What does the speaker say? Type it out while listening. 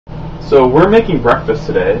So we're making breakfast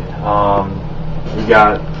today. We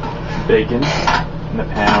got bacon in the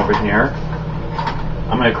pan over here.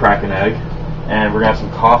 I'm going to crack an egg, and we're going to have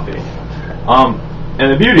some coffee.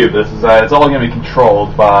 And the beauty of this is that it's all going to be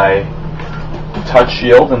controlled by the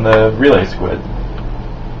TouchShield and the RelaySquid.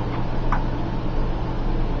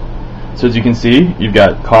 So as you can see, you've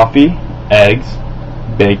got coffee, eggs,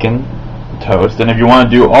 bacon, toast, and if you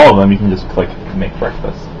want to do all of them, you can just click make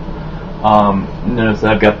breakfast. Notice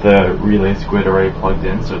that I've got the RelaySquid already plugged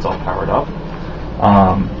in, so it's all powered up.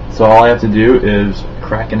 So all I have to do is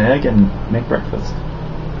crack an egg and make breakfast.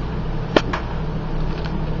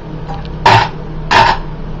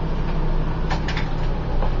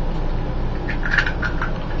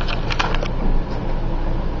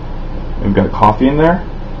 We've got coffee in there,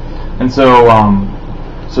 and so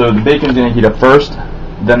the bacon's going to heat up first,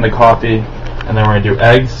 then the coffee, and then we're going to do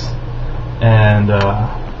eggs, and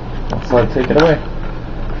let's take it away.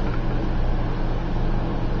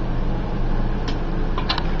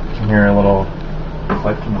 You can hear a little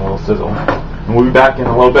reflection, a little sizzle, and we'll be back in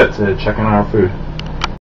a little bit to check in on our food.